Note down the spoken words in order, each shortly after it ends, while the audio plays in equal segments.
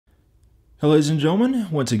Hello, ladies and gentlemen.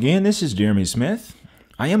 Once again, this is Jeremy Smith.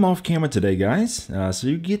 I am off camera today, guys, so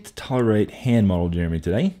you get to tolerate hand model Jeremy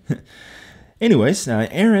today. Anyways,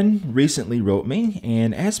 Aaron recently wrote me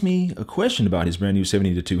and asked me a question about his brand new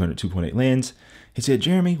 70-200 2.8 lens. He said,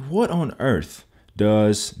 Jeremy, what on earth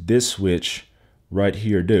does this switch right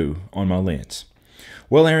here do on my lens?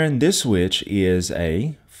 Well, Aaron, this switch is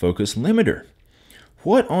a focus limiter.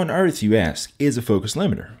 What on earth, you ask, is a focus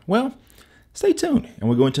limiter? Well, stay tuned, and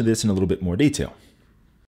we'll go into this in a little bit more detail.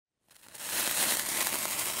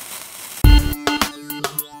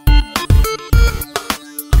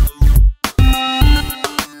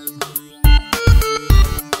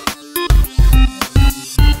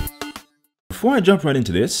 Before I jump right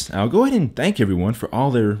into this, I'll go ahead and thank everyone for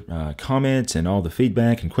all their comments and all the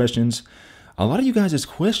feedback and questions. A lot of you guys'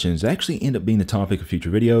 questions actually end up being the topic of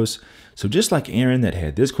future videos. So just like Aaron that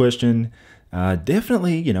had this question,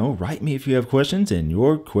 definitely, write me if you have questions, and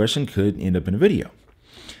your question could end up in a video.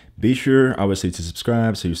 Be sure, obviously, to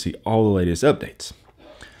subscribe so you see all the latest updates.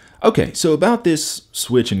 Okay, so about this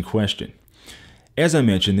switch in question. As I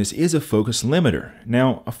mentioned, this is a focus limiter.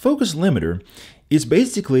 Now, a focus limiter is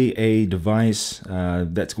basically a device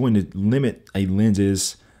that's going to limit a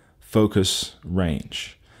lens's focus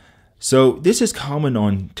range. So this is common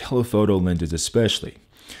on telephoto lenses especially.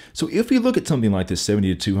 So if we look at something like this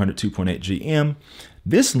 70-200 2.8 GM,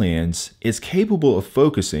 this lens is capable of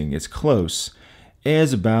focusing as close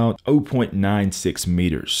as about 0.96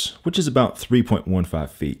 meters, which is about 3.15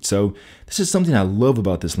 feet. So this is something I love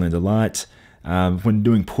about this lens a lot. When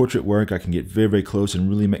doing portrait work, I can get very, very close and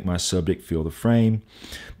really make my subject feel the frame.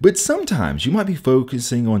 But sometimes you might be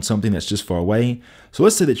focusing on something that's just far away. So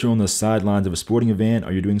let's say that you're on the sidelines of a sporting event,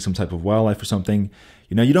 or you're doing some type of wildlife or something.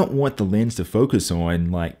 You don't want the lens to focus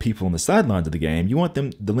on like people on the sidelines of the game. You want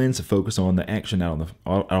the lens to focus on the action out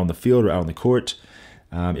on the field or out on the court.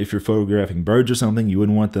 If you're photographing birds or something, you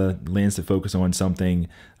wouldn't want the lens to focus on something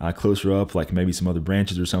closer up, like maybe some other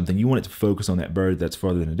branches or something. You want it to focus on that bird that's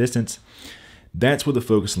farther in the distance. That's where the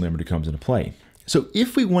focus limiter comes into play. So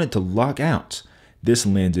if we wanted to lock out this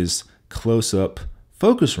lens's close-up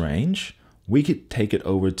focus range, we could take it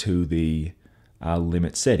over to the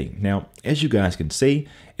limit setting. Now, as you guys can see,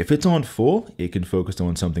 if it's on full, it can focus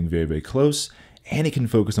on something very, very close, and it can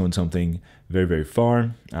focus on something very, very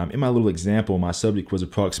far. In my little example, my subject was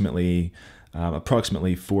approximately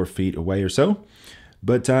 4 feet away or so.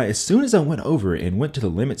 But as soon as I went over and went to the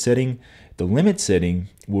limit setting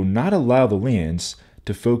will not allow the lens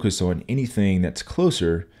to focus on anything that's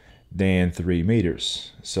closer than 3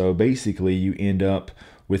 meters. So basically you end up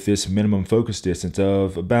with this minimum focus distance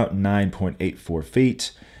of about 9.84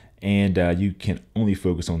 feet, and you can only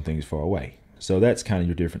focus on things far away. So that's kind of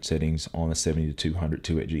your different settings on the 70-200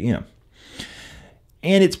 2.8 GM.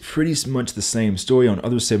 And it's pretty much the same story on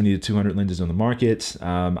other 70-200 lenses on the market.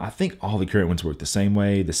 I think all the current ones work the same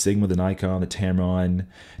way: the Sigma, the Nikon, the Tamron,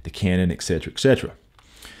 the Canon, etc., etc.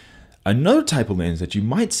 Another type of lens that you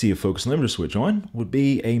might see a focus limiter switch on would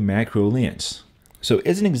be a macro lens. So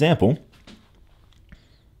as an example,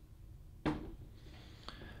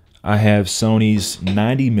 I have Sony's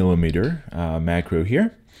 90mm macro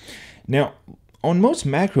here. Now, on most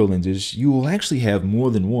macro lenses, you will actually have more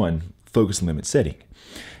than one focus limit setting.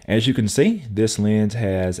 As you can see, this lens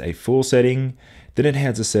has a full setting, then it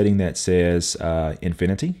has a setting that says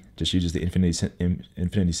infinity, just uses the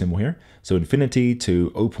infinity symbol here. So infinity to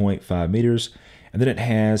 0.5 meters, and then it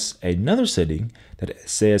has another setting that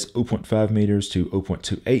says 0.5 meters to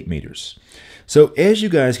 0.28 meters. So as you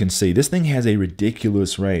guys can see, this thing has a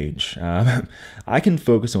ridiculous range. I can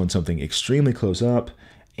focus on something extremely close up,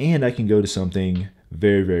 and I can go to something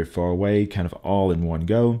very, very far away, kind of all in one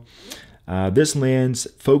go. This lens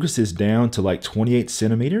focuses down to like 28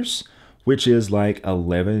 centimeters, which is like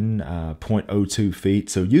 11.02 feet.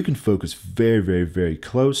 So you can focus very, very, very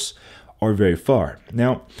close or very far.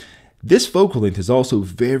 Now, this focal length is also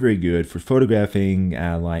very, very good for photographing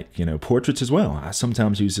portraits as well. I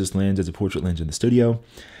sometimes use this lens as a portrait lens in the studio.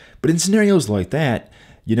 But in scenarios like that,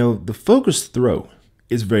 the focus throw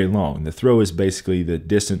is very long. The throw is basically the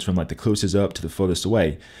distance from like the closest up to the furthest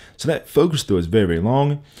away. So that focus throw is very, very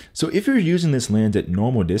long. So if you're using this lens at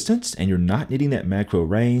normal distance and you're not needing that macro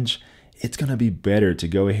range, it's gonna be better to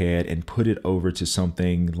go ahead and put it over to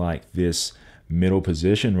something like this middle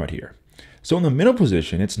position right here. So in the middle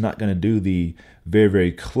position, it's not gonna do the very,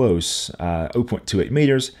 very close 0.28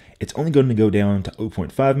 meters. It's only going to go down to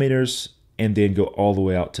 0.5 meters and then go all the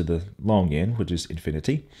way out to the long end, which is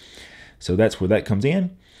infinity. So that's where that comes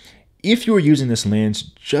in. If you were using this lens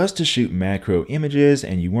just to shoot macro images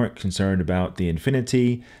and you weren't concerned about the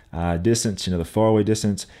infinity distance, the faraway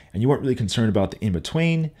distance, and you weren't really concerned about the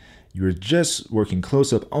in-between, you're just working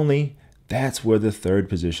close-up only, that's where the third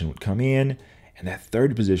position would come in. And that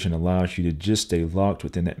third position allows you to just stay locked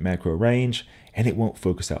within that macro range and it won't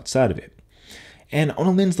focus outside of it. And on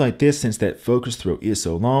a lens like this, since that focus throw is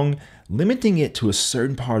so long, limiting it to a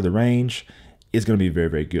certain part of the range is going to be very,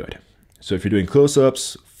 very good. So if you're doing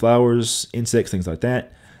close-ups, flowers, insects, things like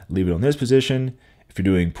that, leave it on this position. If you're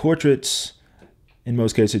doing portraits, in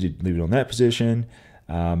most cases, you leave it on that position,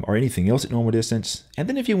 or anything else at normal distance. And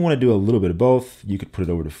then if you want to do a little bit of both, you could put it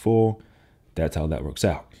over to full. That's how that works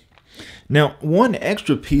out. Now, one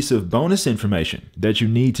extra piece of bonus information that you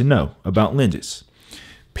need to know about lenses.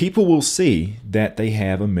 People will see that they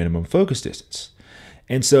have a minimum focus distance.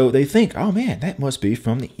 And so they think, oh man, that must be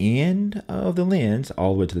from the end of the lens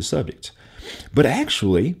all the way to the subject. But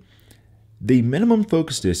actually, the minimum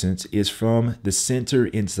focus distance is from the center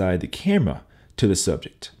inside the camera to the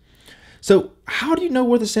subject. So how do you know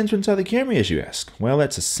where the center inside the camera is, you ask? Well,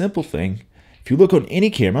 that's a simple thing. If you look on any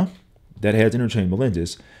camera that has interchangeable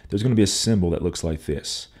lenses, there's going to be a symbol that looks like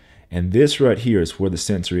this. And this right here is where the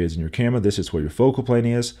sensor is in your camera. This is where your focal plane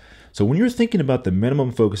is. So when you're thinking about the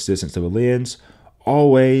minimum focus distance of a lens,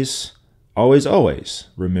 always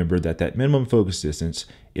remember that that minimum focus distance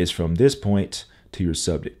is from this point to your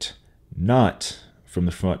subject, not from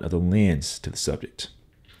the front of the lens to the subject.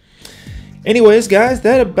 Anyways, guys,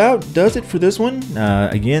 that about does it for this one.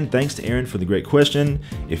 Again, thanks to Aaron for the great question.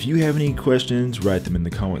 If you have any questions, write them in the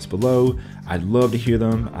comments below. I'd love to hear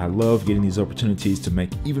them. I love getting these opportunities to make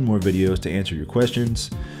even more videos to answer your questions.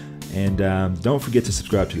 And don't forget to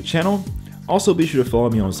subscribe to the channel. Also, be sure to follow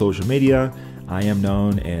me on social media. I am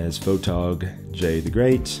known as Photog J the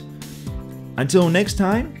Great. Until next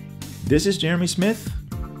time, this is Jeremy Smith,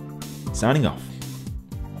 signing off.